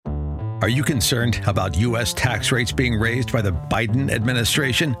Are you concerned about U.S. tax rates being raised by the Biden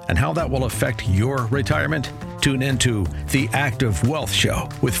administration and how that will affect your retirement? Tune into the Active Wealth Show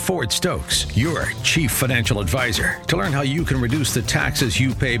with Ford Stokes, your chief financial advisor, to learn how you can reduce the taxes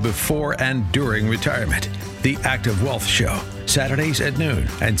you pay before and during retirement. The Active Wealth Show, Saturdays at noon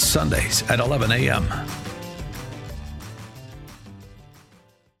and Sundays at 11 a.m.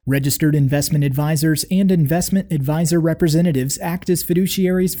 Registered investment advisors and investment advisor representatives act as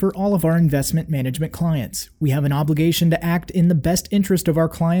fiduciaries for all of our investment management clients. We have an obligation to act in the best interest of our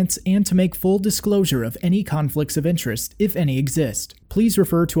clients and to make full disclosure of any conflicts of interest, if any exist. Please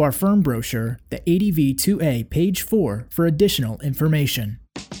refer to our firm brochure, the ADV2A, page 4, for additional information.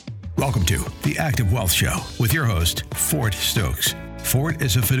 Welcome to the Active Wealth Show with your host, Ford Stokes. Ford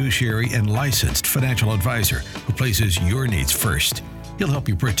is a fiduciary and licensed financial advisor who places your needs first. He'll help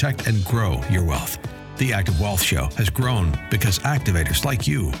you protect and grow your wealth. The Active Wealth Show has grown because activators like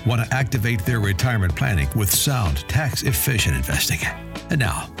you want to activate their retirement planning with sound, tax-efficient investing. And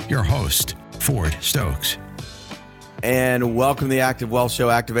now, your host, Ford Stokes. And welcome to the Active Wealth Show,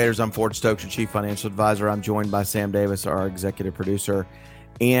 Activators. I'm Ford Stokes, your Chief Financial Advisor. I'm joined by Sam Davis, our Executive Producer.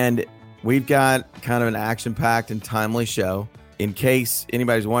 And we've got kind of an action-packed and timely show. In case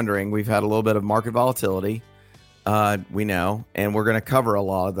anybody's wondering, we've had a little bit of market volatility. We know, and we're going to cover a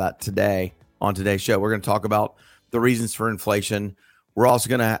lot of that today on today's show. We're going to talk about the reasons for inflation. We're also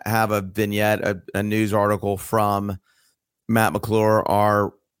going to have a vignette, a news article from Matt McClure,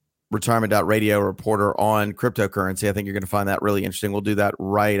 our retirement.radio reporter on cryptocurrency. I think you're going to find that really interesting. We'll do that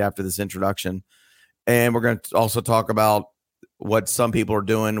right after this introduction. And we're going to also talk about what some people are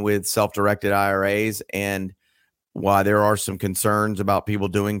doing with self-directed IRAs and why there are some concerns about people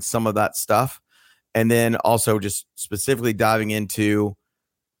doing some of that stuff. And then also just specifically diving into,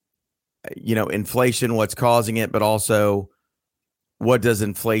 inflation, what's causing it, but also what does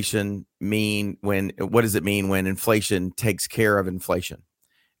inflation mean what does it mean when inflation takes care of inflation?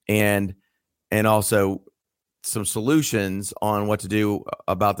 And also some solutions on what to do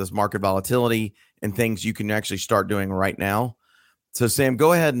about this market volatility and things you can actually start doing right now. So Sam,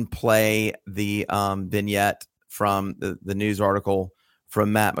 go ahead and play the vignette from the news article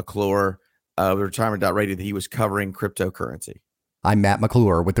from Matt McClure, retirement.radio, that he was covering cryptocurrency. I'm Matt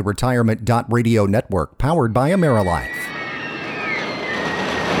McClure with the retirement.radio network, powered by AmeriLife.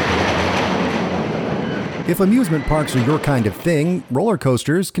 If amusement parks are your kind of thing, roller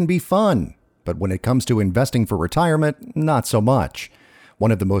coasters can be fun. But when it comes to investing for retirement, not so much.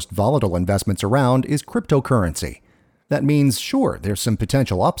 One of the most volatile investments around is cryptocurrency. That means, sure, there's some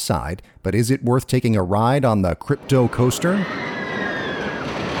potential upside, but is it worth taking a ride on the crypto coaster?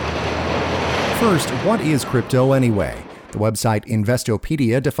 First, what is crypto anyway? The website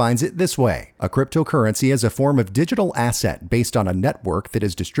Investopedia defines it this way. A cryptocurrency is a form of digital asset based on a network that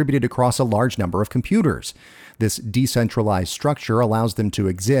is distributed across a large number of computers. This decentralized structure allows them to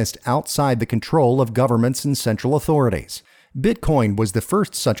exist outside the control of governments and central authorities. Bitcoin was the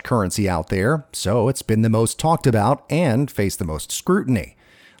first such currency out there, so it's been the most talked about and faced the most scrutiny.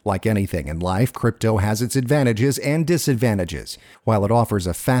 Like anything in life, crypto has its advantages and disadvantages. While it offers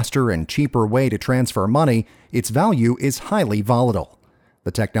a faster and cheaper way to transfer money, its value is highly volatile. The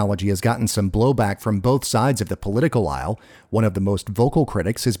technology has gotten some blowback from both sides of the political aisle. One of the most vocal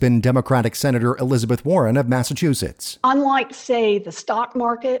critics has been Democratic Senator Elizabeth Warren of Massachusetts. Unlike, say, the stock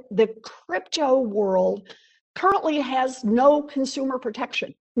market, the crypto world currently has no consumer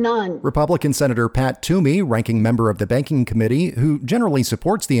protection. None. Republican Senator Pat Toomey, ranking member of the Banking Committee, who generally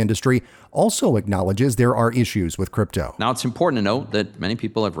supports the industry, also acknowledges there are issues with crypto. Now, it's important to note that many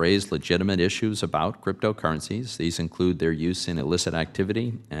people have raised legitimate issues about cryptocurrencies. These include their use in illicit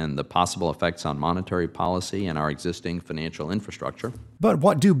activity and the possible effects on monetary policy and our existing financial infrastructure. But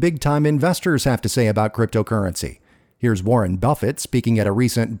what do big-time investors have to say about cryptocurrency? Here's Warren Buffett speaking at a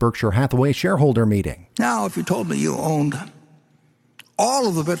recent Berkshire Hathaway shareholder meeting. Now, if you told me you owned all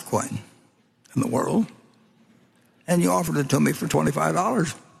of the Bitcoin in the world, and you offered it to me for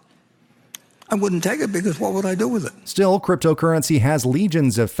 $25, I wouldn't take it, because what would I do with it? Still, cryptocurrency has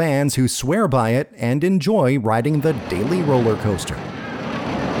legions of fans who swear by it and enjoy riding the daily roller coaster.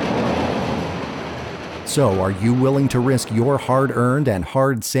 So, are you willing to risk your hard-earned and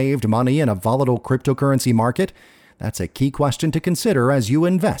hard-saved money in a volatile cryptocurrency market? That's a key question to consider as you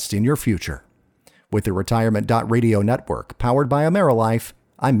invest in your future. With the retirement.radio network, powered by AmeriLife,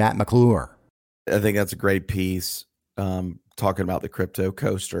 I'm Matt McClure. I think that's a great piece, talking about the crypto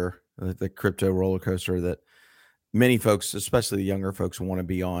coaster, the crypto roller coaster that many folks, especially the younger folks, want to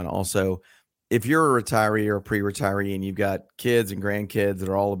be on. Also, if you're a retiree or a pre-retiree and you've got kids and grandkids that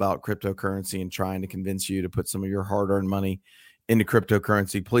are all about cryptocurrency and trying to convince you to put some of your hard-earned money into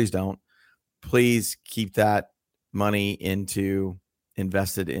cryptocurrency, please don't. please keep that money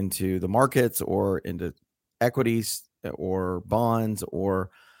invested into the markets or into equities or bonds or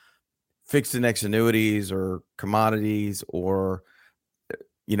fixed index annuities or commodities or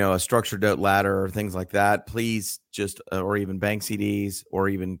a structured note ladder or things like that. Please just or even bank CDs or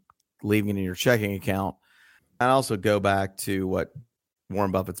even leaving it in your checking account. And also go back to what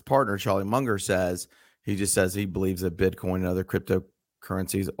Warren Buffett's partner Charlie Munger says. He just says he believes that Bitcoin and other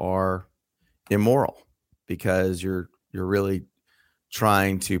cryptocurrencies are immoral because you're really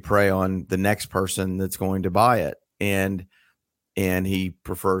trying to prey on the next person that's going to buy it. And he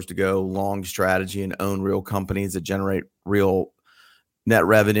prefers to go long strategy and own real companies that generate real net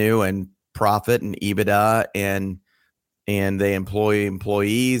revenue and profit and EBITDA, and they employ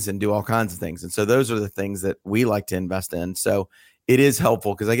employees and do all kinds of things. And so those are the things that we like to invest in. So it is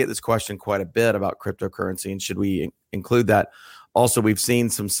helpful because I get this question quite a bit about cryptocurrency and should we include that? Also, we've seen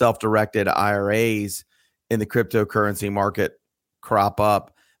some self-directed IRAs in the cryptocurrency market crop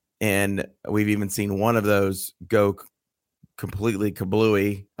up, and we've even seen one of those go completely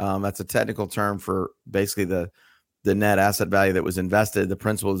kablooey. That's a technical term for basically the net asset value that was invested, the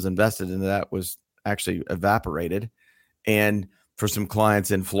principal was invested, and that was actually evaporated. And for some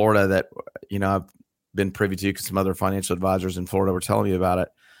clients in Florida that, I've been privy to because some other financial advisors in Florida were telling me about it.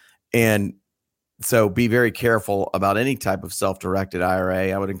 And so be very careful about any type of self-directed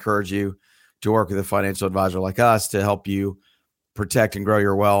IRA. I would encourage you to work with a financial advisor like us to help you protect and grow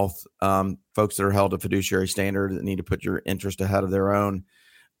your wealth. Folks that are held to fiduciary standard that need to put your interest ahead of their own.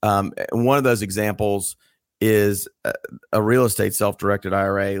 And one of those examples is a real estate self-directed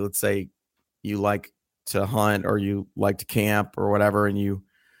IRA. Let's say you like to hunt or you like to camp or whatever, and you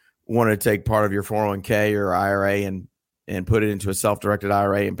want to take part of your 401k or IRA and put it into a self-directed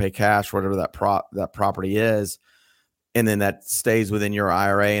IRA and pay cash, whatever that property is. And then that stays within your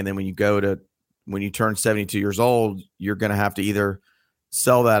IRA. And then when you turn 72 years old, you're going to have to either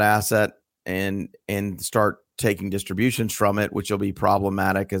sell that asset and start taking distributions from it, which will be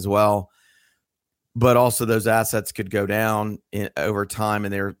problematic as well. But also those assets could go down over time.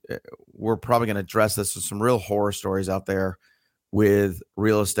 And we're probably going to address this with some real horror stories out there with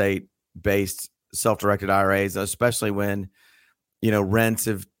real estate based self-directed IRAs, especially when, rents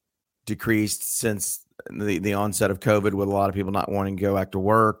have decreased since the onset of COVID, with a lot of people not wanting to go back to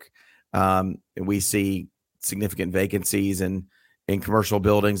work. We see significant vacancies in commercial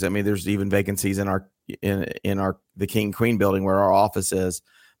buildings. I mean, there's even vacancies in the King Queen building where our office is.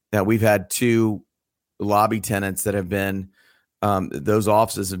 Now we've had 2 lobby tenants that have been, those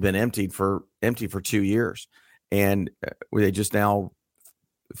offices have been empty for 2 years. And they just now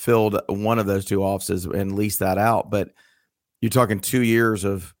filled one of those 2 offices and leased that out. But you're talking 2 years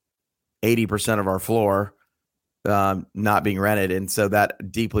of 80% of our floor not being rented. And so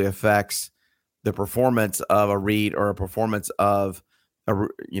that deeply affects the performance of a REIT or a performance of,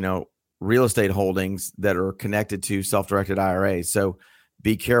 real estate holdings that are connected to self-directed IRAs. So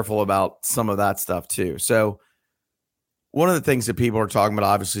be careful about some of that stuff too. So one of the things that people are talking about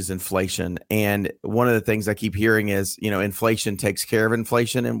obviously is inflation. And one of the things I keep hearing is, inflation takes care of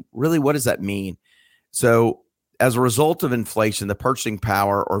inflation. And really, what does that mean? So as a result of inflation, the purchasing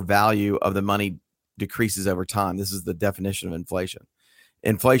power or value of the money decreases over time. This is the definition of inflation.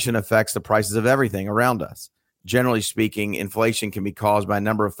 Inflation affects the prices of everything around us. Generally speaking, inflation can be caused by a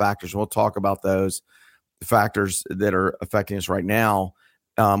number of factors. We'll talk about those factors that are affecting us right now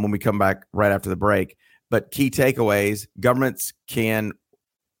when we come back right after the break. But key takeaways: governments can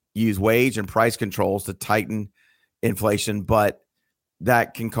use wage and price controls to tighten inflation, but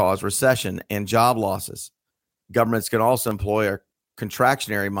that can cause recession and job losses. Governments can also employ a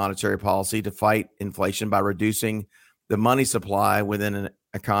contractionary monetary policy to fight inflation by reducing the money supply within an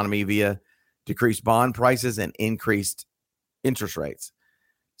economy via decreased bond prices and increased interest rates.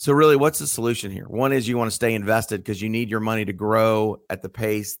 So really, what's the solution here? One is you want to stay invested because you need your money to grow at the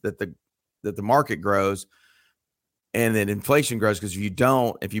pace that the market grows, and then inflation grows. Because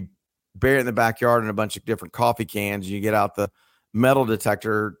if you bury it in the backyard in a bunch of different coffee cans, you get out the metal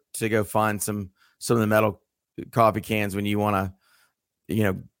detector to go find some of the metal coffee cans when you want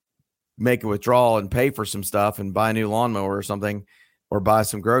to, make a withdrawal and pay for some stuff and buy a new lawnmower or something, or buy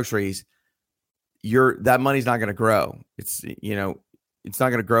some groceries, that money's not going to grow. It's not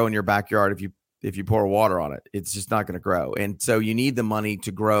going to grow in your backyard if you pour water on it. It's just not going to grow. And so you need the money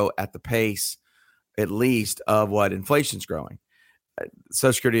to grow at the pace, at least, of what inflation's growing.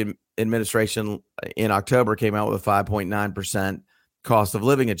 Social Security Administration in October came out with a 5.9% cost of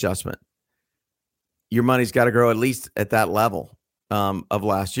living adjustment. Your money's got to grow at least at that level of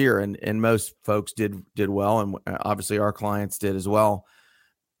last year. And most folks did well. And obviously our clients did as well.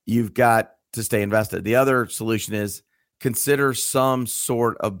 You've got to stay invested. The other solution is consider some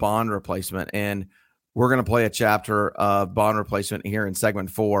sort of bond replacement. And we're going to play a chapter of bond replacement here in segment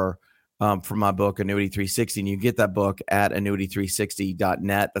 4 from my book, Annuity 360. And you get that book at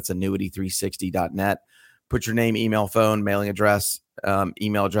annuity360.net. That's annuity360.net. Put your name, email, phone, mailing address,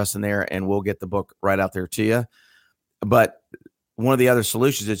 email address in there, and we'll get the book right out there to you. But one of the other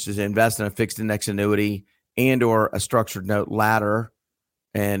solutions is to invest in a fixed index annuity and or a structured note ladder.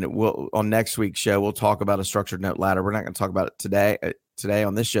 And we'll, on next week's show, we'll talk about a structured note ladder. We're not going to talk about it today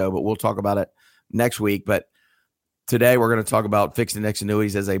on this show, but we'll talk about it next week. But today we're going to talk about fixed index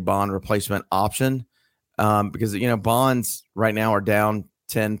annuities as a bond replacement option, because, you know, bonds right now are down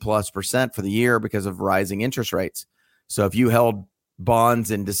 10+% for the year because of rising interest rates. So if you held bonds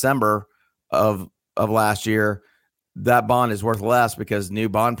in December of last year, that bond is worth less because new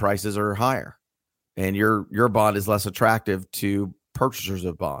bond prices are higher, and your bond is less attractive to purchasers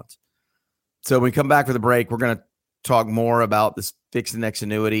of bonds. So when we come back for the break, we're going to talk more about this fixed index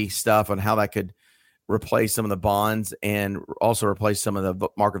annuity stuff and how that could replace some of the bonds and also replace some of the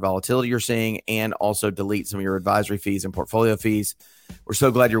market volatility you're seeing, and also delete some of your advisory fees and portfolio fees. We're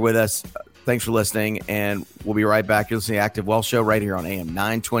so glad you're with us. Thanks for listening, and we'll be right back. You're listening to the Active Wealth Show right here on AM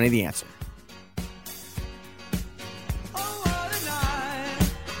 920, The Answer.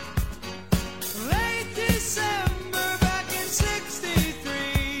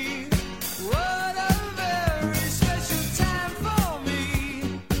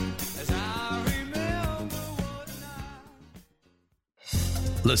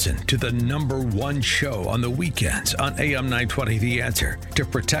 Listen to the #1 show on the weekends on AM 920 The Answer to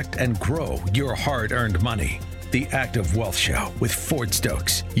protect and grow your hard-earned money. The Active Wealth Show with Ford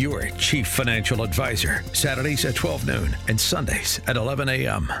Stokes, your chief financial advisor. Saturdays at 12 noon and Sundays at 11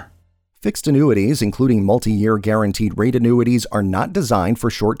 a.m. Fixed annuities, including multi-year guaranteed rate annuities, are not designed for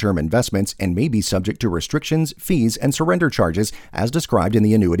short-term investments and may be subject to restrictions, fees, and surrender charges as described in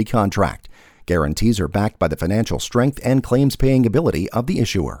the annuity contract. Guarantees are backed by the financial strength and claims-paying ability of the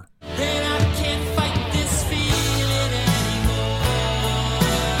issuer.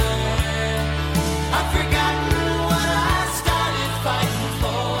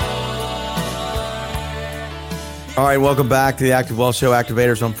 All right, welcome back to the Active Wealth Show.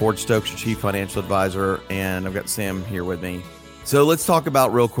 Activators, I'm Ford Stokes, your chief financial advisor, and I've got Sam here with me. So let's talk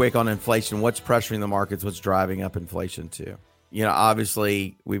about real quick on inflation. What's pressuring the markets? What's driving up inflation too? You know,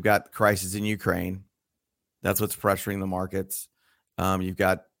 obviously, we've got the crisis in Ukraine. That's what's pressuring the markets. You've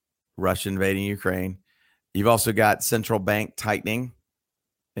got Russia invading Ukraine. You've also got central bank tightening,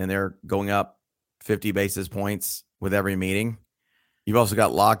 and they're going up 50 basis points with every meeting. You've also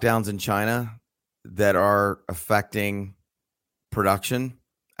got lockdowns in China that are affecting production,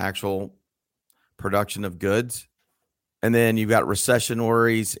 actual production of goods. And then you've got recession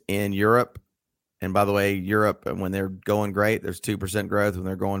worries in Europe. And by the way, Europe, when they're going great, there's 2% growth. When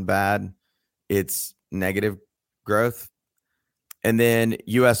they're going bad, it's negative growth. And then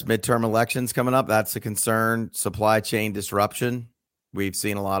U.S. midterm elections coming up. That's a concern. Supply chain disruption. We've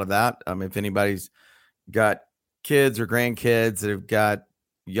seen a lot of that. If anybody's got kids or grandkids that have got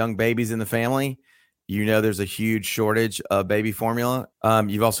young babies in the family, you know there's a huge shortage of baby formula.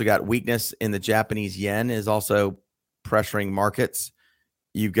 You've also got weakness in the Japanese yen is also pressuring markets.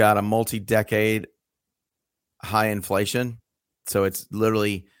 You've got a multi-decade high inflation. So it's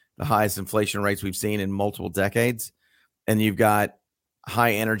literally the highest inflation rates we've seen in multiple decades. And you've got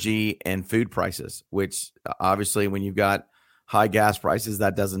high energy and food prices, which obviously when you've got high gas prices,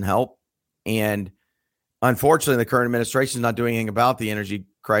 that doesn't help. And unfortunately, the current administration is not doing anything about the energy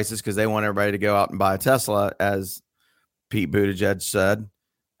crisis because they want everybody to go out and buy a Tesla, as Pete Buttigieg said.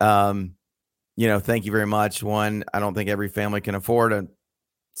 Thank you very much. One, I don't think every family can afford a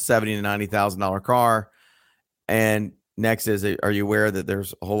 $70,000 to $90,000 car. And next is, are you aware that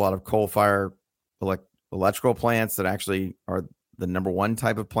there's a whole lot of coal-fired electrical plants that actually are the #1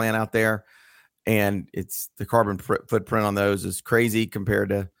 type of plant out there? And it's the carbon footprint on those is crazy compared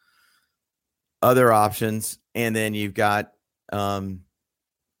to other options. And then you've got,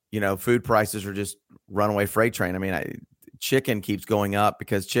 food prices are just runaway freight train. I mean, chicken keeps going up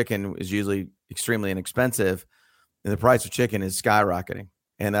because chicken is usually extremely inexpensive, and the price of chicken is skyrocketing.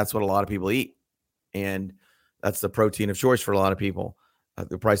 And that's what a lot of people eat. And that's the protein of choice for a lot of people.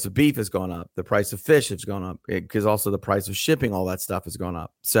 The price of beef has gone up. The price of fish has gone up because also the price of shipping, all that stuff has gone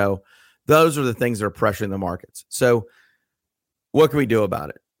up. So those are the things that are pressuring the markets. So what can we do about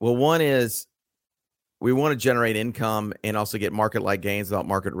it? Well, one is we want to generate income and also get market-like gains without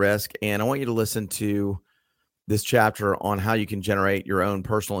market risk. And I want you to listen to this chapter on how you can generate your own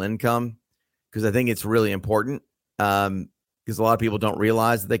personal income, because I think it's really important. Because because a lot of people don't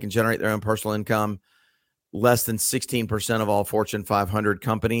realize that they can generate their own personal income. Less than 16% of all Fortune 500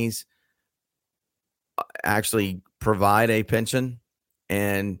 companies actually provide a pension.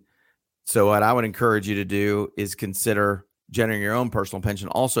 And so what I would encourage you to do is consider generating your own personal pension.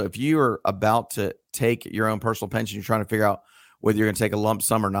 Also, if you are about to take your own personal pension, you're trying to figure out whether you're going to take a lump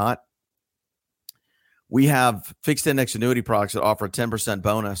sum or not. We have fixed index annuity products that offer a 10%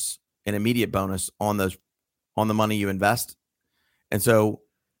 bonus, an immediate bonus on the money you invest. And so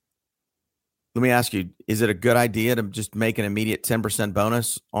let me ask you, is it a good idea to just make an immediate 10%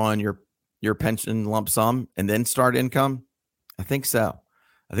 bonus on your pension lump sum and then start income? I think so.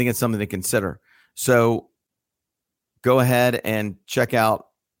 I think it's something to consider. So go ahead and check out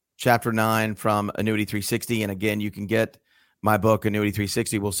Chapter 9 from Annuity 360. And again, you can get my book, Annuity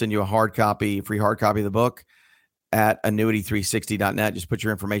 360. We'll send you a free hard copy of the book at annuity360.net. Just put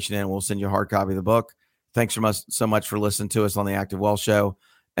your information in. We'll send you a hard copy of the book. Thanks so much for listening to us on the Active Wealth Show.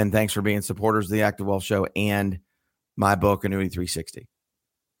 And thanks for being supporters of the Active Wealth Show and my book, Annuity 360.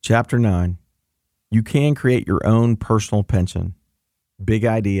 Chapter 9. You can create your own personal pension. Big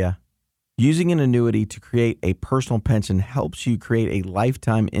idea. Using an annuity to create a personal pension helps you create a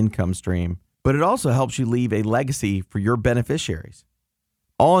lifetime income stream, but it also helps you leave a legacy for your beneficiaries.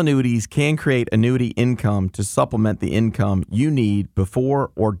 All annuities can create annuity income to supplement the income you need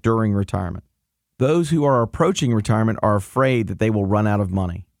before or during retirement. Those who are approaching retirement are afraid that they will run out of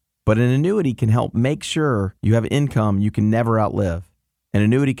money, but an annuity can help make sure you have income you can never outlive. An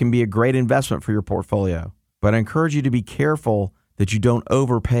annuity can be a great investment for your portfolio, but I encourage you to be careful that you don't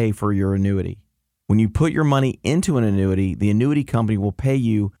overpay for your annuity. When you put your money into an annuity, the annuity company will pay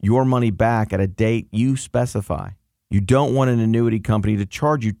you your money back at a date you specify. You don't want an annuity company to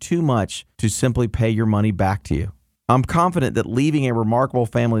charge you too much to simply pay your money back to you. I'm confident that leaving a remarkable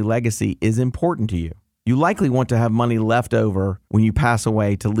family legacy is important to you. You likely want to have money left over when you pass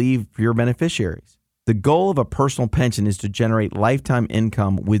away to leave for your beneficiaries. The goal of a personal pension is to generate lifetime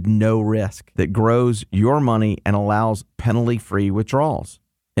income with no risk that grows your money and allows penalty-free withdrawals.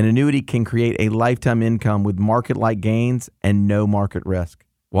 An annuity can create a lifetime income with market-like gains and no market risk,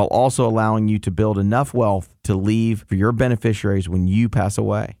 while also allowing you to build enough wealth to leave for your beneficiaries when you pass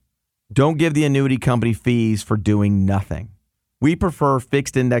away. Don't give the annuity company fees for doing nothing. We prefer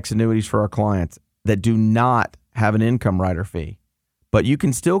fixed index annuities for our clients that do not have an income rider fee. But you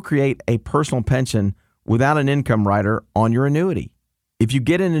can still create a personal pension without an income rider on your annuity. If you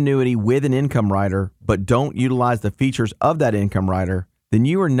get an annuity with an income rider but don't utilize the features of that income rider, then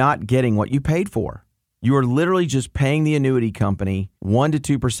you are not getting what you paid for. You are literally just paying the annuity company 1%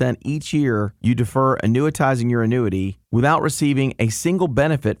 to 2% each year you defer annuitizing your annuity without receiving a single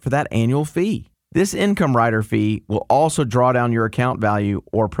benefit for that annual fee. This income rider fee will also draw down your account value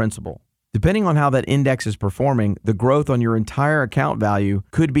or principal. Depending on how that index is performing, the growth on your entire account value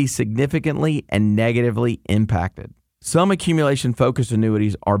could be significantly and negatively impacted. Some accumulation-focused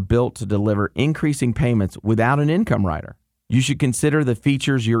annuities are built to deliver increasing payments without an income rider. You should consider the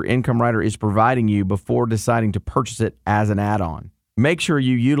features your income rider is providing you before deciding to purchase it as an add-on. Make sure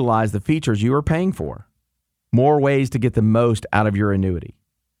you utilize the features you are paying for. More ways to get the most out of your annuity.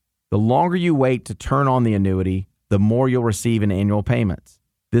 The longer you wait to turn on the annuity, the more you'll receive in annual payments.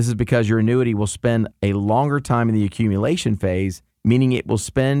 This is because your annuity will spend a longer time in the accumulation phase, meaning it will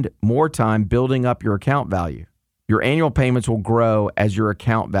spend more time building up your account value. Your annual payments will grow as your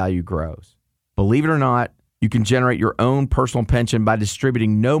account value grows. Believe it or not, you can generate your own personal pension by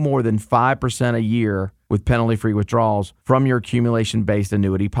distributing no more than 5% a year with penalty-free withdrawals from your accumulation-based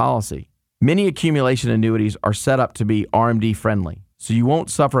annuity policy. Many accumulation annuities are set up to be RMD friendly, so you won't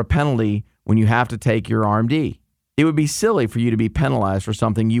suffer a penalty when you have to take your RMD. It would be silly for you to be penalized for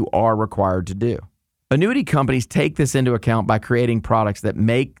something you are required to do. Annuity companies take this into account by creating products that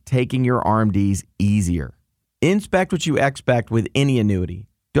make taking your RMDs easier. Inspect what you expect with any annuity.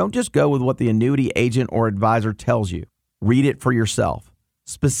 Don't just go with what the annuity agent or advisor tells you. Read it for yourself.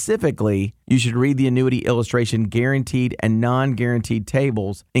 Specifically, you should read the annuity illustration guaranteed and non-guaranteed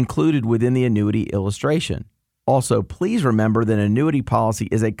tables included within the annuity illustration. Also, please remember that an annuity policy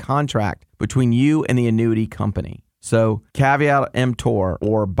is a contract between you and the annuity company. So, caveat emptor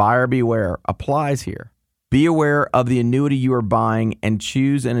or buyer beware applies here. Be aware of the annuity you are buying and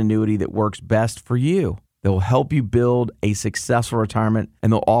choose an annuity that works best for you. That will help you build a successful retirement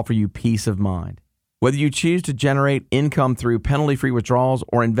and they'll offer you peace of mind. Whether you choose to generate income through penalty-free withdrawals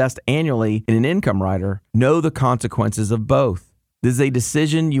or invest annually in an income rider, know the consequences of both. This is a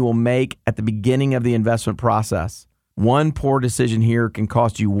decision you will make at the beginning of the investment process. One poor decision here can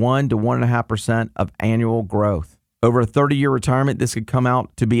cost you 1% to 1.5% of annual growth. Over a 30-year retirement, this could come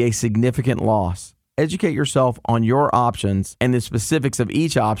out to be a significant loss. Educate yourself on your options and the specifics of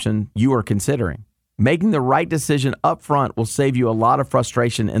each option you are considering. Making the right decision up front will save you a lot of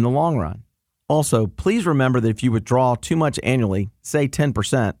frustration in the long run. Also, please remember that if you withdraw too much annually, say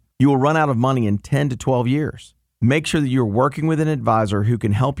 10%, you will run out of money in 10 to 12 years. Make sure that you're working with an advisor who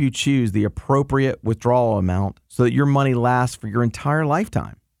can help you choose the appropriate withdrawal amount so that your money lasts for your entire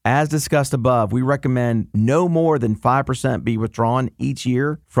lifetime. As discussed above, we recommend no more than 5% be withdrawn each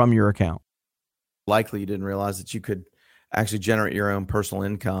year from your account. Likely you didn't realize that you could actually generate your own personal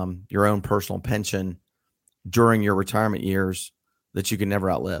income, your own personal pension during your retirement years that you can never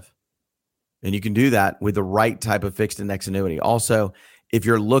outlive. And you can do that with the right type of fixed index annuity. Also, if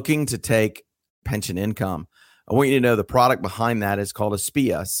you're looking to take pension income, I want you to know the product behind that is called a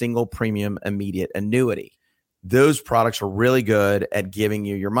SPIA, Single Premium Immediate Annuity. Those products are really good at giving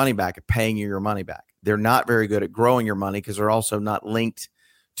you your money back, at paying you your money back. They're not very good at growing your money because they're also not linked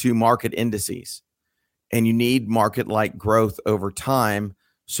to market indices. And you need market-like growth over time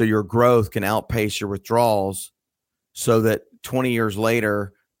so your growth can outpace your withdrawals so that 20 years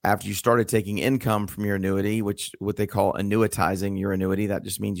later, after you started taking income from your annuity, which what they call annuitizing your annuity, that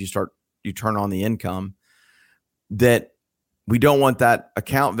just means you turn on the income, that we don't want that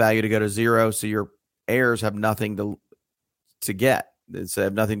account value to go to zero so your heirs have nothing to get. They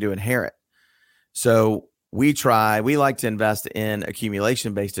have nothing to inherit. So we like to invest in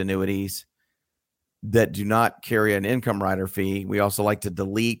accumulation-based annuities that do not carry an income rider fee. We also like to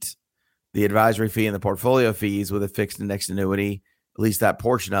delete the advisory fee and the portfolio fees with a fixed index annuity, at least that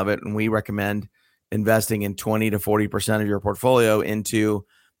portion of it. And we recommend investing in 20 to 40% of your portfolio into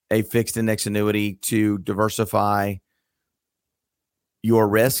a fixed index annuity to diversify your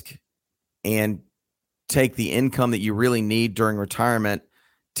risk and take the income that you really need during retirement,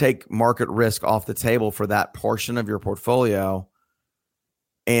 take market risk off the table for that portion of your portfolio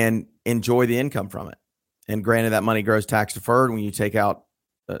and enjoy the income from it. And granted, that money grows tax deferred. When you take out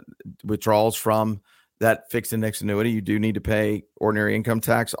withdrawals from that fixed index annuity, you do need to pay ordinary income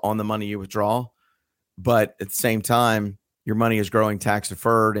tax on the money you withdraw. But at the same time, your money is growing tax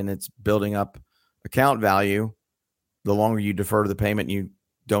deferred and it's building up account value. The longer you defer to the payment, you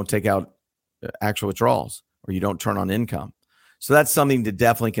don't take out actual withdrawals or you don't turn on income. So that's something to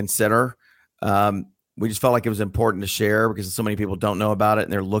definitely consider. We just felt like it was important to share because so many people don't know about it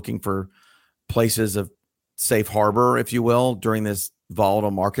and they're looking for places of safe harbor, if you will, during this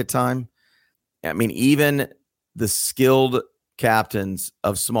volatile market time. I mean, even the skilled captains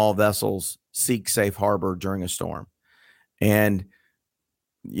of small vessels seek safe harbor during a storm. And,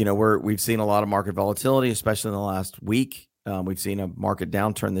 you know, we've seen a lot of market volatility, especially in the last week. We've seen a market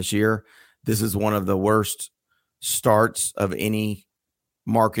downturn this year. This is one of the worst starts of any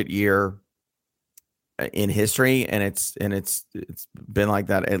market year in history. And it's been like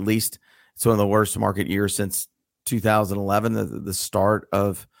that. At least it's one of the worst market years since 2011, the start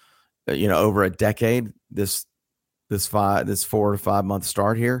of, over a decade, this 4 to 5 month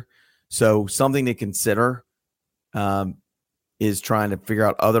start here. So something to consider is trying to figure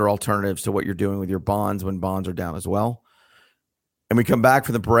out other alternatives to what you're doing with your bonds when bonds are down as well. And we come back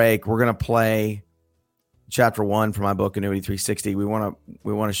from the break. We're going to play chapter 1 from my book, Annuity 360. We want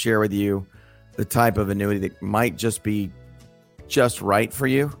to share with you the type of annuity that might just be just right for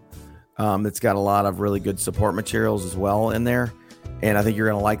you. It's got a lot of really good support materials as well in there. And I think you're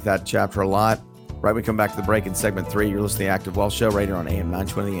going to like that chapter a lot. Right when we come back to the break in segment 3, you're listening to the Active Wealth Show right here on AM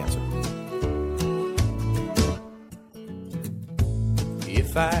 920 The Answer.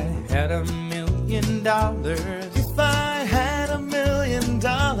 If I had $1 million,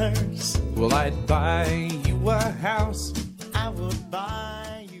 well, I'd buy you a house. I would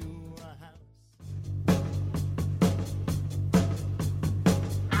buy you a house.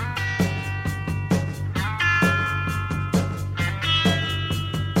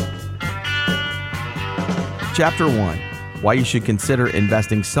 Chapter 1, why you should consider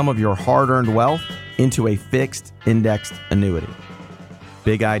investing some of your hard-earned wealth into a fixed indexed annuity.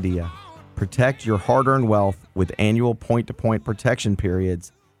 Big idea. Protect your hard-earned wealth with annual point-to-point protection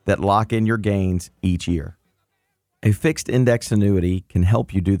periods that lock in your gains each year. A fixed index annuity can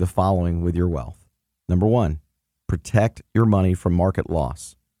help you do the following with your wealth. Number 1, protect your money from market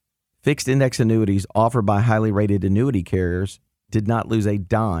loss. Fixed index annuities offered by highly rated annuity carriers did not lose a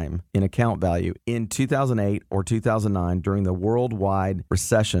dime in account value in 2008 or 2009 during the worldwide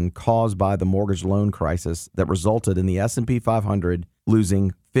recession caused by the mortgage loan crisis that resulted in the S&P 500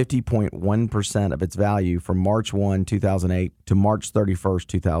 losing 50.1% of its value from March 1, 2008 to March 31,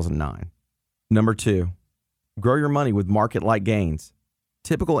 2009. Number 2, grow your money with market-like gains,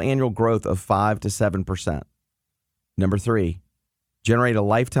 typical annual growth of 5 to 7%. Number 3, generate a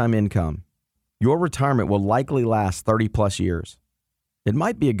lifetime income. Your retirement will likely last 30 plus years. It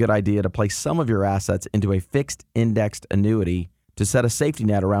might be a good idea to place some of your assets into a fixed indexed annuity to set a safety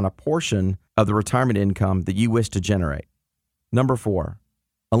net around a portion of the retirement income that you wish to generate. Number 4,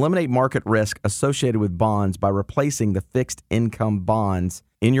 eliminate market risk associated with bonds by replacing the fixed income bonds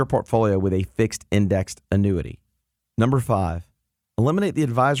in your portfolio with a fixed indexed annuity. Number 5, eliminate the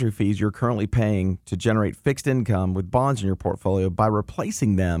advisory fees you're currently paying to generate fixed income with bonds in your portfolio by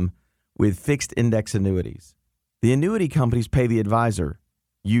replacing them with fixed index annuities. The annuity companies pay the advisor.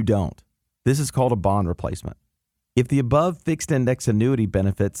 You don't. This is called a bond replacement. If the above fixed index annuity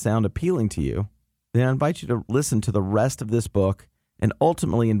benefits sound appealing to you, then I invite you to listen to the rest of this book and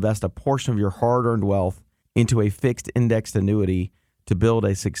ultimately invest a portion of your hard-earned wealth into a fixed indexed annuity to build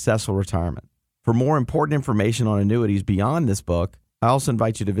a successful retirement. For more important information on annuities beyond this book, I also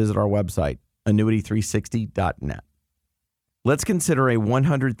invite you to visit our website, annuity360.net. Let's consider a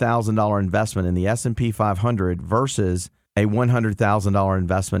 $100,000 investment in the S&P 500 versus a $100,000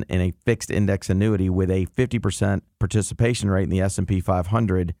 investment in a fixed index annuity with a 50% participation rate in the S&P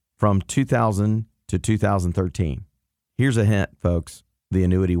 500 from 2000 to 2013. Here's a hint, folks. The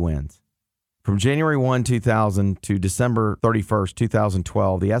annuity wins. From January 1, 2000 to December 31st,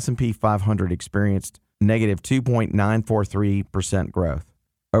 2012, the S&P 500 experienced negative 2.943% growth.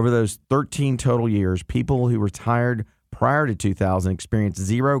 Over those 13 total years, people who retired prior to 2000 experienced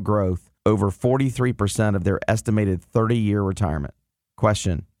zero growth over 43% of their estimated 30-year retirement.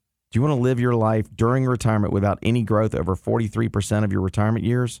 Question: do you want to live your life during retirement without any growth over 43% of your retirement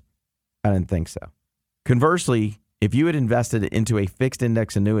years? I didn't think so. Conversely, if you had invested into a fixed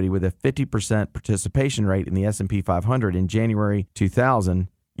index annuity with a 50% participation rate in the S&P 500 in January 2000,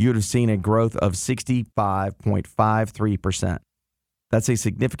 you would have seen a growth of 65.53%. That's a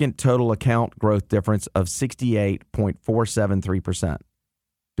significant total account growth difference of 68.473%.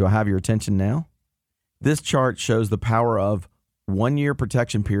 Do I have your attention now? This chart shows the power of one-year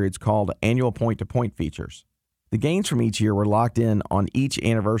protection periods called annual point-to-point features. The gains from each year were locked in on each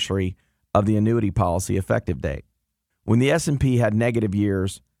anniversary of the annuity policy effective date. When the S&P had negative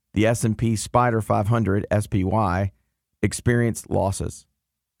years, the S&P Spider 500, SPY, experienced losses.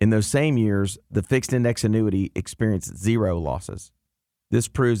 In those same years, the fixed index annuity experienced zero losses. This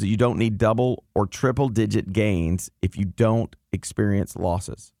proves that you don't need double or triple digit gains if you don't experience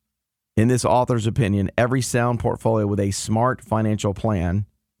losses. In this author's opinion, every sound portfolio with a smart financial plan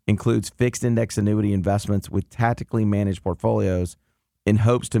includes fixed index annuity investments with tactically managed portfolios in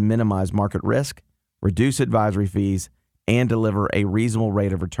hopes to minimize market risk, reduce advisory fees, and deliver a reasonable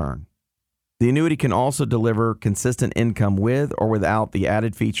rate of return. The annuity can also deliver consistent income with or without the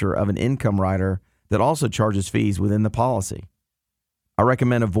added feature of an income rider that also charges fees within the policy. I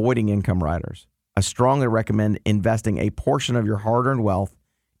recommend avoiding income riders. I strongly recommend investing a portion of your hard-earned wealth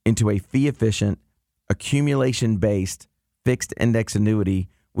into a fee-efficient, accumulation-based fixed index annuity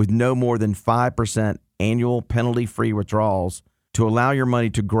with no more than 5% annual penalty-free withdrawals to allow your money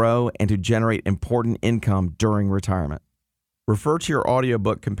to grow and to generate important income during retirement. Refer to your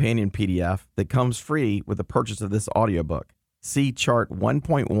audiobook companion PDF that comes free with the purchase of this audiobook. See Chart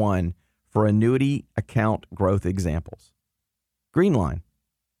 1.1 for annuity account growth examples. Greenline,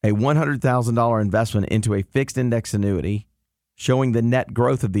 a $100,000 investment into a fixed index annuity, showing the net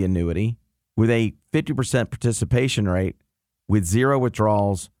growth of the annuity with a 50% participation rate with zero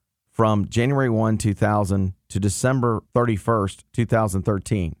withdrawals from January 1, 2000 to December 31st,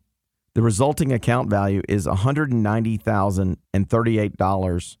 2013. The resulting account value is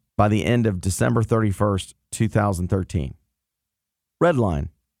 $190,038 by the end of December 31st, 2013. Redline,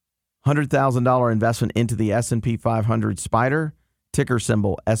 $100,000 investment into the S&P 500 Spider, ticker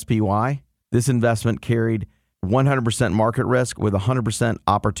symbol SPY. This investment carried 100% market risk with 100%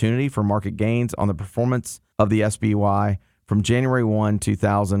 opportunity for market gains on the performance of the SPY from January 1,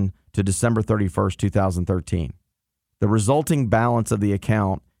 2000 to December 31st, 2013. The resulting balance of the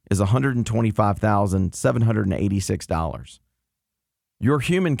account is $125,786. Your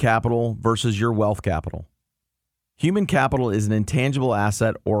human capital versus your wealth capital. Human capital is an intangible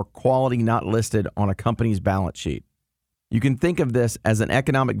asset or quality not listed on a company's balance sheet. You can think of this as an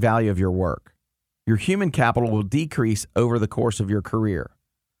economic value of your work. Your human capital will decrease over the course of your career.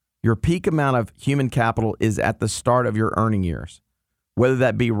 Your peak amount of human capital is at the start of your earning years, whether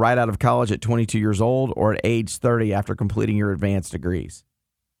that be right out of college at 22 years old or at age 30 after completing your advanced degrees.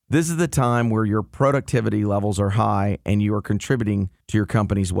 This is the time where your productivity levels are high and you are contributing to your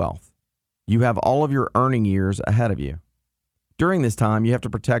company's wealth. You have all of your earning years ahead of you. During this time, you have to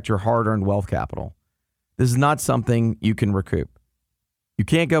protect your hard-earned wealth capital. This is not something you can recoup. You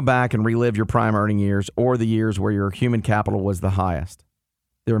can't go back and relive your prime earning years or the years where your human capital was the highest.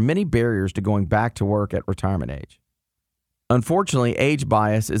 there are many barriers to going back to work at retirement age. Unfortunately, age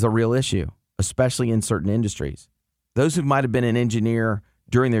bias is a real issue, especially in certain industries. Those who might have been an engineer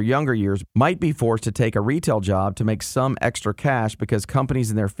during their younger years might be forced to take a retail job to make some extra cash because companies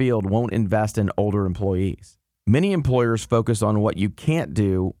in their field won't invest in older employees. Many employers focus on what you can't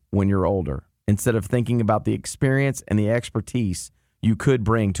do when you're older, instead of thinking about the experience and the expertise you could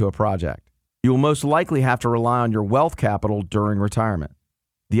bring to a project. You will most likely have to rely on your wealth capital during retirement.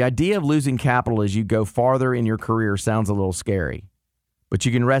 The idea of losing capital as you go farther in your career sounds a little scary, but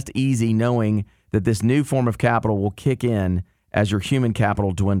you can rest easy knowing that this new form of capital will kick in as your human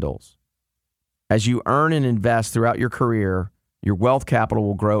capital dwindles. As you earn and invest throughout your career, your wealth capital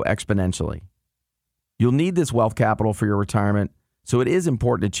will grow exponentially. You'll need this wealth capital for your retirement, so it is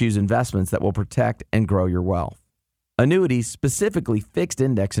important to choose investments that will protect and grow your wealth. Annuities, specifically fixed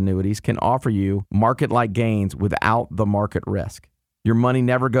index annuities, can offer you market-like gains without the market risk. Your money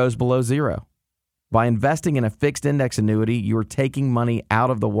never goes below zero. By investing in a fixed index annuity, you are taking money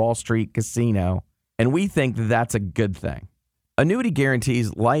out of the Wall Street casino, and we think that that's a good thing. Annuity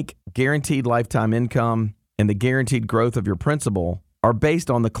guarantees like guaranteed lifetime income and the guaranteed growth of your principal are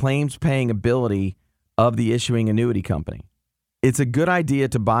based on the claims paying ability of the issuing annuity company. It's a good idea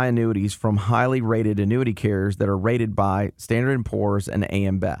to buy annuities from highly rated annuity carriers that are rated by Standard & Poor's and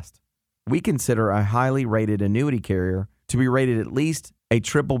AM Best. We consider a highly rated annuity carrier to be rated at least a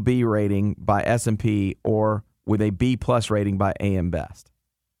triple B rating by S&P or with a B+ rating by AM Best.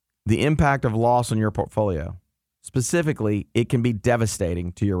 The impact of loss on your portfolio. Specifically, it can be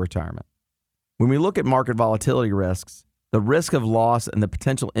devastating to your retirement. When we look at market volatility risks, the risk of loss and the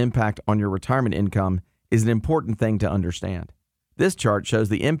potential impact on your retirement income is an important thing to understand. This chart shows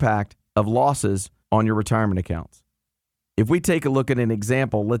the impact of losses on your retirement accounts. If we take a look at an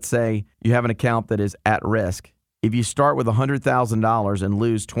example, let's say you have an account that is at risk. If you start with $100,000 and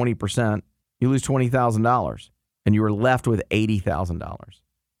lose 20%, you lose $20,000 and you are left with $80,000.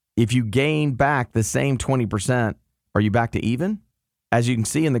 If you gain back the same 20%, are you back to even? As you can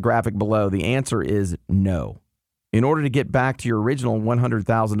see in the graphic below, the answer is no. In order to get back to your original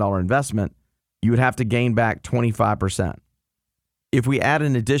 $100,000 investment, you would have to gain back 25%. If we add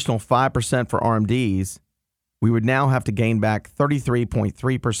an additional 5% for RMDs, we would now have to gain back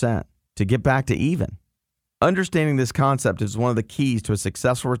 33.3% to get back to even. Understanding this concept is one of the keys to a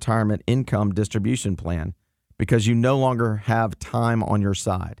successful retirement income distribution plan because you no longer have time on your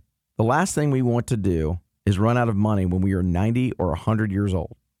side. The last thing we want to do is run out of money when we are 90 or 100 years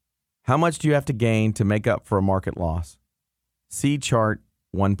old. How much do you have to gain to make up for a market loss? See chart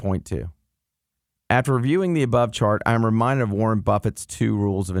 1.2. After reviewing the above chart, I am reminded of Warren Buffett's 2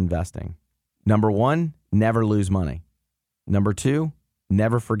 rules of investing. Number 1, never lose money. Number 2,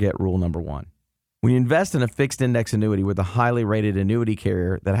 never forget rule number 1. When you invest in a fixed index annuity with a highly rated annuity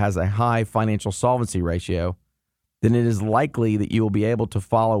carrier that has a high financial solvency ratio, then it is likely that you will be able to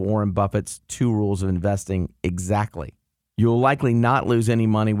follow Warren Buffett's 2 rules of investing exactly. You will likely not lose any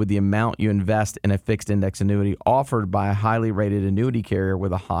money with the amount you invest in a fixed index annuity offered by a highly rated annuity carrier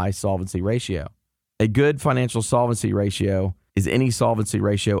with a high solvency ratio. A good financial solvency ratio is any solvency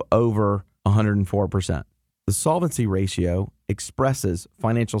ratio over 104%. The solvency ratio expresses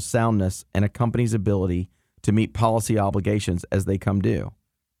financial soundness and a company's ability to meet policy obligations as they come due.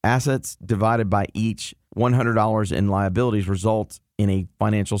 Assets divided by each $100 in liabilities results in a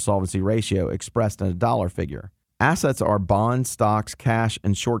financial solvency ratio expressed in a dollar figure. Assets are bonds, stocks, cash,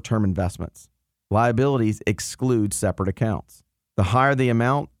 and short-term investments. Liabilities exclude separate accounts. The higher the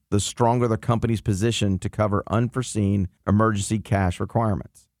amount, the stronger the company's position to cover unforeseen emergency cash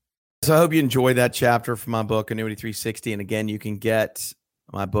requirements. So I hope you enjoyed that chapter from my book, Annuity 360. And again, you can get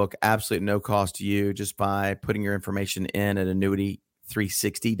my book absolutely no cost to you just by putting your information in at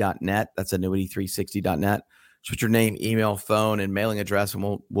annuity360.net. That's annuity360.net. Just put your name, email, phone, and mailing address,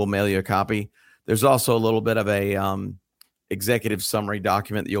 and we'll mail you a copy. There's also a little bit of a executive summary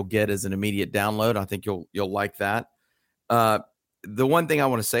document that you'll get as an immediate download. I think you'll like that. The one thing I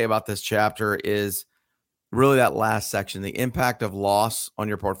want to say about this chapter is really that last section. The impact of loss on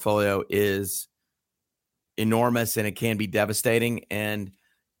your portfolio is enormous, and it can be devastating. And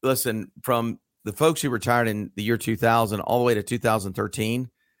listen, from the folks who retired in the year 2000 all the way to 2013,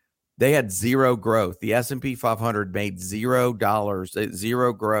 they had zero growth. The S&P 500 made $0,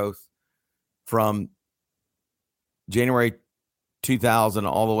 zero growth from January 2000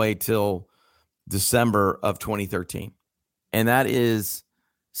 all the way till December of 2013. And that is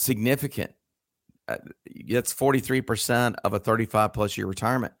significant. That's 43% of a 35-plus year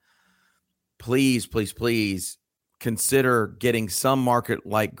retirement. Please, please, please consider getting some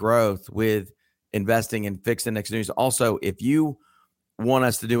market-like growth with investing in fixed index annuities. Also, if you want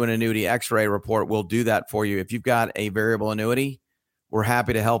us to do an annuity x-ray report, we'll do that for you. If you've got a variable annuity, we're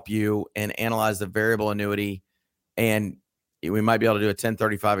happy to help you and analyze the variable annuity, and we might be able to do a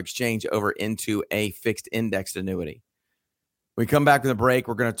 1035 exchange over into a fixed indexed annuity. When we come back from the break,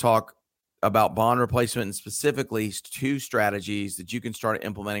 we're going to talk about bond replacement and specifically 2 strategies that you can start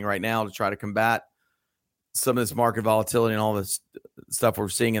implementing right now to try to combat some of this market volatility and all this stuff we're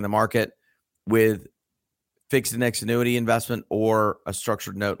seeing in the market with fixed index annuity investment or a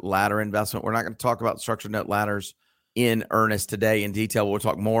structured note ladder investment. We're not going to talk about structured note ladders in earnest today in detail. We'll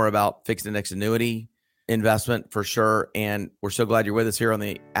talk more about fixed index annuity investment for sure. And we're so glad you're with us here on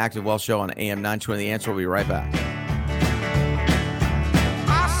the Active Wealth Show on AM 920. The Answer. We'll be right back.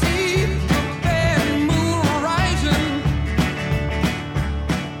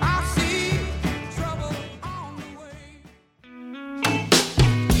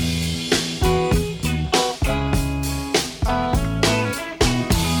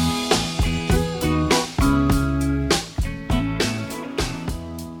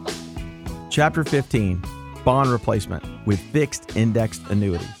 Chapter 15, Bond Replacement with Fixed Indexed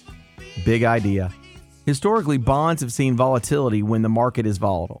Annuities. Big idea. Historically, bonds have seen volatility when the market is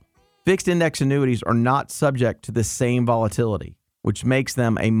volatile. Fixed index annuities are not subject to the same volatility, which makes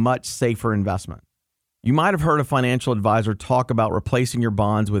them a much safer investment. You might have heard a financial advisor talk about replacing your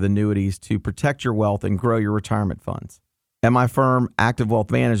bonds with annuities to protect your wealth and grow your retirement funds. At my firm, Active Wealth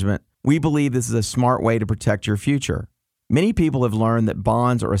Management, we believe this is a smart way to protect your future. Many people have learned that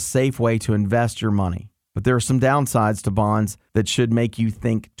bonds are a safe way to invest your money, but there are some downsides to bonds that should make you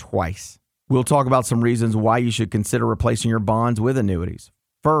think twice. We'll talk about some reasons why you should consider replacing your bonds with annuities.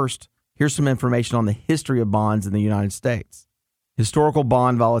 First, here's some information on the history of bonds in the United States. Historical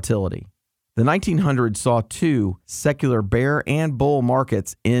bond volatility. The 1900s saw 2 secular bear and bull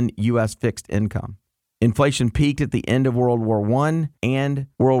markets in U.S. fixed income. Inflation peaked at the end of World War I and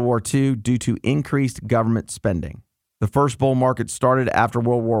World War II due to increased government spending. The first bull market started after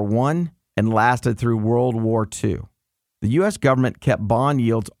World War I and lasted through World War II. The U.S. government kept bond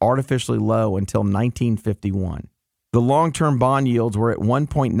yields artificially low until 1951. The long-term bond yields were at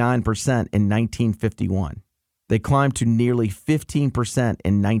 1.9% in 1951. They climbed to nearly 15%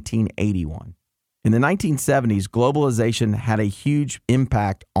 in 1981. In the 1970s, globalization had a huge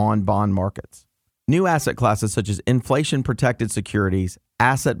impact on bond markets. New asset classes such inflation-protected securities,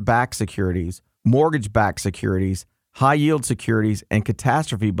 asset-backed securities, mortgage-backed securities, high-yield securities, and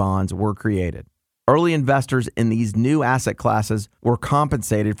catastrophe bonds were created. Early investors in these new asset classes were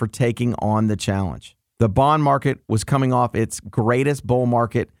compensated for taking on the challenge. The bond market was coming off its greatest bull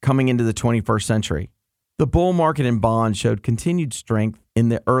market coming into the 21st century. The bull market in bonds showed continued strength in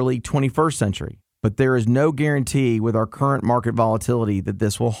the early 21st century, but there is no guarantee with our current market volatility that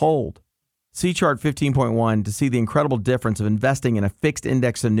this will hold. See Chart 15.1 to see the incredible difference of investing in a fixed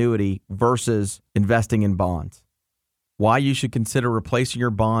index annuity versus investing in bonds. Why you should consider replacing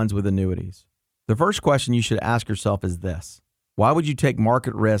your bonds with annuities. The first question you should ask yourself is this: why would you take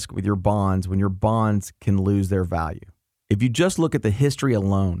market risk with your bonds when your bonds can lose their value? If you just look at the history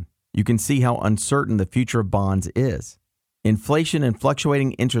alone, you can see how uncertain the future of bonds is. Inflation and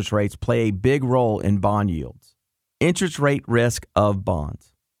fluctuating interest rates play a big role in bond yields. Interest rate risk of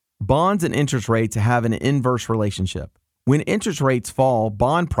bonds. Bonds and interest rates have an inverse relationship. When interest rates fall,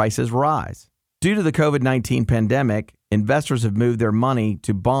 bond prices rise. Due to the COVID-19 pandemic, investors have moved their money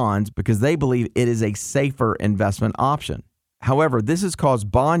to bonds because they believe it is a safer investment option. However, this has caused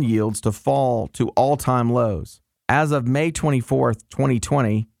bond yields to fall to all-time lows. As of May 24,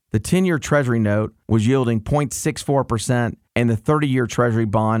 2020, the 10-year Treasury note was yielding 0.64% and the 30-year Treasury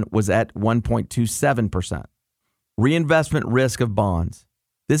bond was at 1.27%. Reinvestment risk of bonds.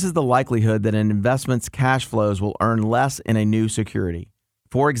 This is the likelihood that an investment's cash flows will earn less in a new security.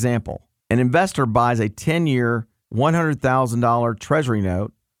 For example, an investor buys a 10-year, $100,000 Treasury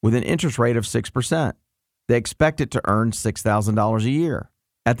note with an interest rate of 6%. They expect it to earn $6,000 a year.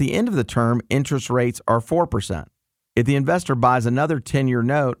 At the end of the term, interest rates are 4%. If the investor buys another 10-year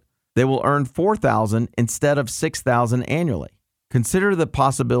note, they will earn $4,000 instead of $6,000 annually. Consider the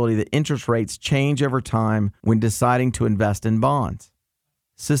possibility that interest rates change over time when deciding to invest in bonds.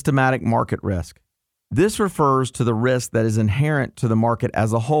 Systematic market risk. This refers to the risk that is inherent to the market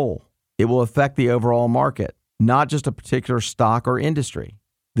as a whole. It will affect the overall market, not just a particular stock or industry.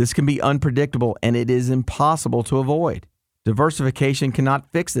 This can be unpredictable and it is impossible to avoid. Diversification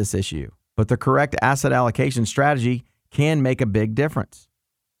cannot fix this issue, but the correct asset allocation strategy can make a big difference.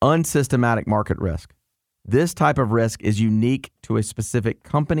 Unsystematic market risk. This type of risk is unique to a specific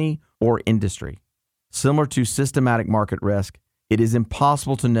company or industry. Similar to systematic market risk, it is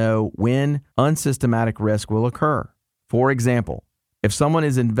impossible to know when unsystematic risk will occur. For example, If someone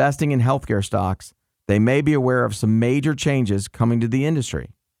is investing in healthcare stocks, they may be aware of some major changes coming to the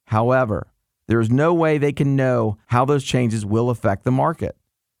industry. However, there is no way they can know how those changes will affect the market.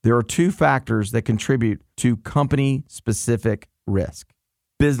 There are two factors that contribute to company-specific risk.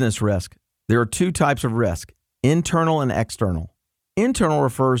 Business risk. There are two types of risk, internal and external. Internal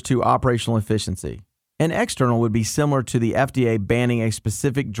refers to operational efficiency, and external would be similar to the FDA banning a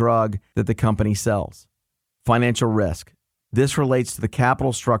specific drug that the company sells. Financial risk. This relates to the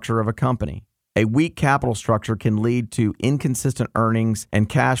capital structure of a company. A weak capital structure can lead to inconsistent earnings and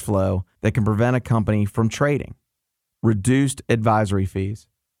cash flow that can prevent a company from trading. Reduced advisory fees.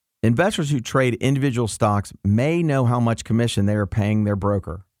 Investors who trade individual stocks may know how much commission they are paying their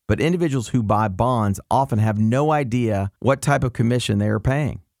broker, but individuals who buy bonds often have no idea what type of commission they are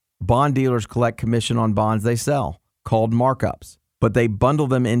paying. Bond dealers collect commission on bonds they sell, called markups, but they bundle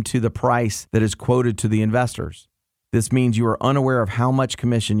them into the price that is quoted to the investors. This means you are unaware of how much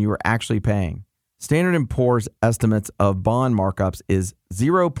commission you are actually paying. Standard & Poor's estimates of bond markups is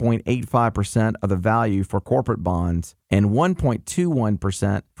 0.85% of the value for corporate bonds and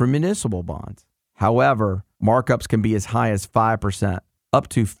 1.21% for municipal bonds. However, markups can be as high as 5%, up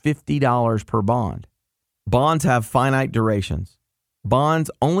to $50 per bond. Bonds have finite durations. Bonds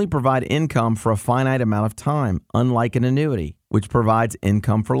only provide income for a finite amount of time, unlike an annuity, which provides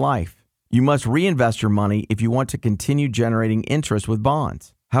income for life. You must reinvest your money if you want to continue generating interest with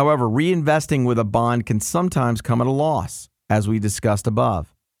bonds. However, reinvesting with a bond can sometimes come at a loss, as we discussed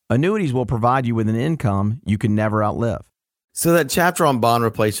above. Annuities will provide you with an income you can never outlive. So that chapter on bond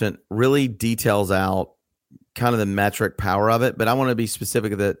replacement really details out kind of the metric power of it, but I want to be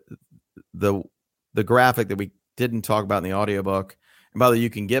specific that the graphic that we didn't talk about in the audiobook. And by the way, you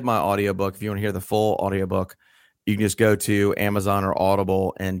can get my audiobook if you want to hear the full audiobook. You can just go to Amazon or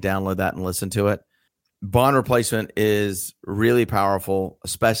Audible and download that and listen to it. Bond replacement is really powerful,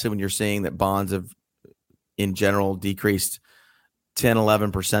 especially when you're seeing that bonds have, in general, decreased 10,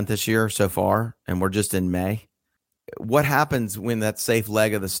 11% this year so far, and we're just in May. What happens when that safe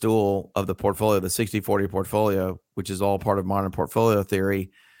leg of the stool of the portfolio, the 60-40 portfolio, which is all part of modern portfolio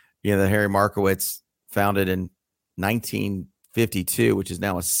theory, that Harry Markowitz founded in 1952, which is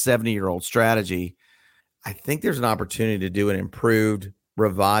now a 70-year-old strategy, I think there's an opportunity to do an improved,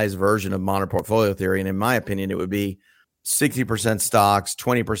 revised version of modern portfolio theory. And in my opinion, it would be 60% stocks,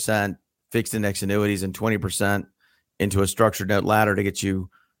 20% fixed index annuities, and 20% into a structured note ladder to get you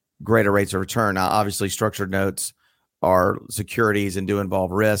greater rates of return. Now, obviously, structured notes are securities and do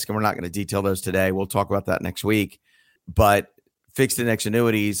involve risk, and we're not going to detail those today. We'll talk about that next week. But fixed index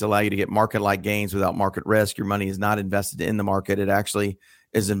annuities allow you to get market-like gains without market risk. Your money is not invested in the market. It actually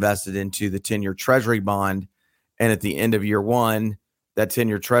is invested into the 10-year treasury bond. And at the end of year one, that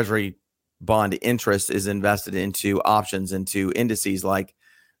 10-year treasury bond interest is invested into options, into indices like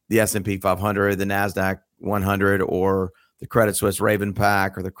the S&P 500, the NASDAQ 100, or the Credit Suisse Raven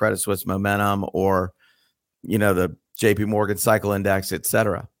Pack, or the Credit Suisse Momentum, or, the JP Morgan Cycle Index, et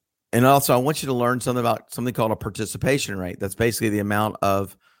cetera. And also, I want you to learn something about something called a participation rate. That's basically the amount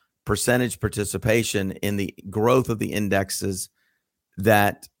of percentage participation in the growth of the indexes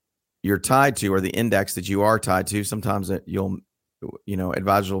that you're tied to, or the index that you are tied to. Sometimes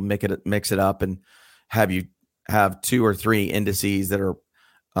advisors will mix it up and have you have 2 or 3 indices that are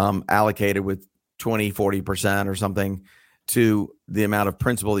allocated with 20, 40% or something to the amount of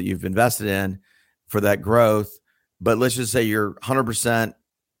principal that you've invested in for that growth. But let's just say you're 100%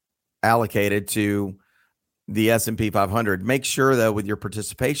 allocated to the S&P 500. Make sure, though, with your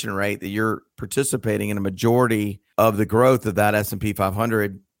participation rate that you're participating in a majority of the growth of that S&P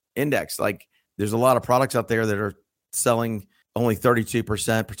 500 index. Like, there's a lot of products out there that are selling only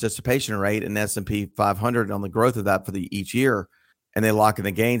 32% participation rate in the S&P 500 on the growth of that for each year, and they lock in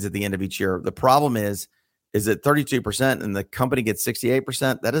the gains at the end of each year. The problem is that 32% and the company gets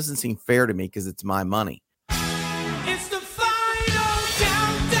 68%. That doesn't seem fair to me because it's my money. It's the final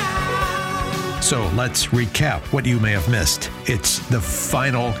countdown. So let's recap what you may have missed. It's the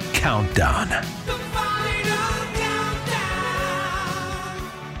final countdown. The final countdown.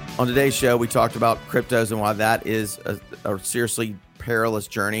 On today's show, we talked about cryptos and why that is a seriously perilous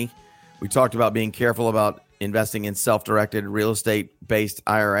journey. We talked about being careful about investing in self-directed real estate-based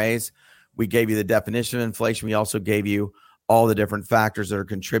IRAs. We gave you the definition of inflation. We also gave you all the different factors that are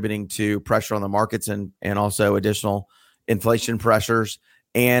contributing to pressure on the markets and also additional inflation pressures.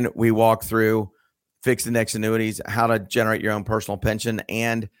 And we walked through fixed index annuities, how to generate your own personal pension,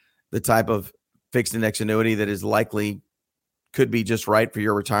 and the type of fixed index annuity that is likely could be just right for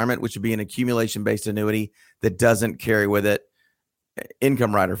your retirement, which would be an accumulation-based annuity that doesn't carry with it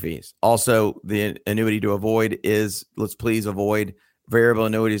income rider fees. Also, the annuity to avoid is, let's please avoid variable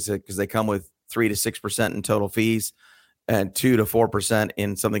annuities because they come with 3 to 6% in total fees and 2 to 4%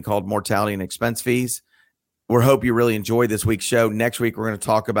 in something called mortality and expense fees. We hope you really enjoyed this week's show. Next week, we're going to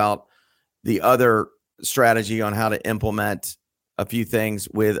talk about the other strategy on how to implement a few things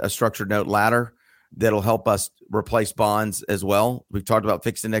with a structured note ladder that'll help us replace bonds as well. We've talked about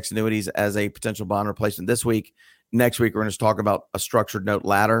fixed index annuities as a potential bond replacement this week. Next week, we're going to talk about a structured note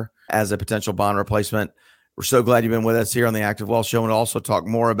ladder as a potential bond replacement. We're so glad you've been with us here on the Active Wealth Show, and also talk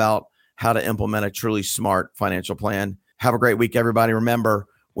more about how to implement a truly smart financial plan. Have a great week, everybody. Remember,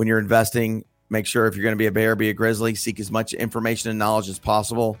 when you're investing, make sure if you're going to be a bear, be a grizzly. Seek as much information and knowledge as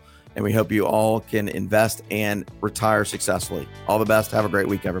possible. And we hope you all can invest and retire successfully. All the best. Have a great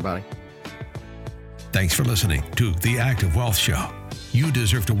week, everybody. Thanks for listening to The Active Wealth Show. You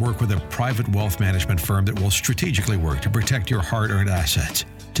deserve to work with a private wealth management firm that will strategically work to protect your hard-earned assets.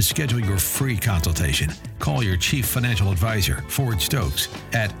 To schedule your free consultation, call your Chief Financial Advisor, Ford Stokes,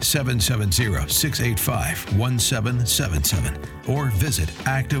 at 770-685-1777 or visit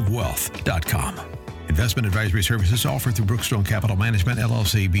activewealth.com. Investment advisory services offered through Brookstone Capital Management,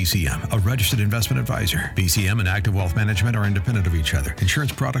 LLC, BCM, a registered investment advisor. BCM and Active Wealth Management are independent of each other.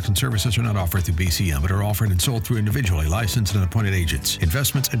 Insurance products and services are not offered through BCM, but are offered and sold through individually licensed and appointed agents.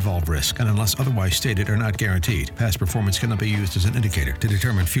 Investments involve risk, and unless otherwise stated, are not guaranteed. Past performance cannot be used as an indicator to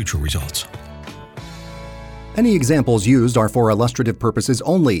determine future results. Any examples used are for illustrative purposes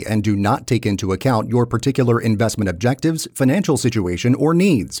only and do not take into account your particular investment objectives, financial situation, or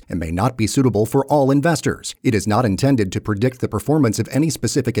needs, and may not be suitable for all investors. It is not intended to predict the performance of any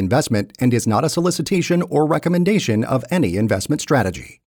specific investment and is not a solicitation or recommendation of any investment strategy.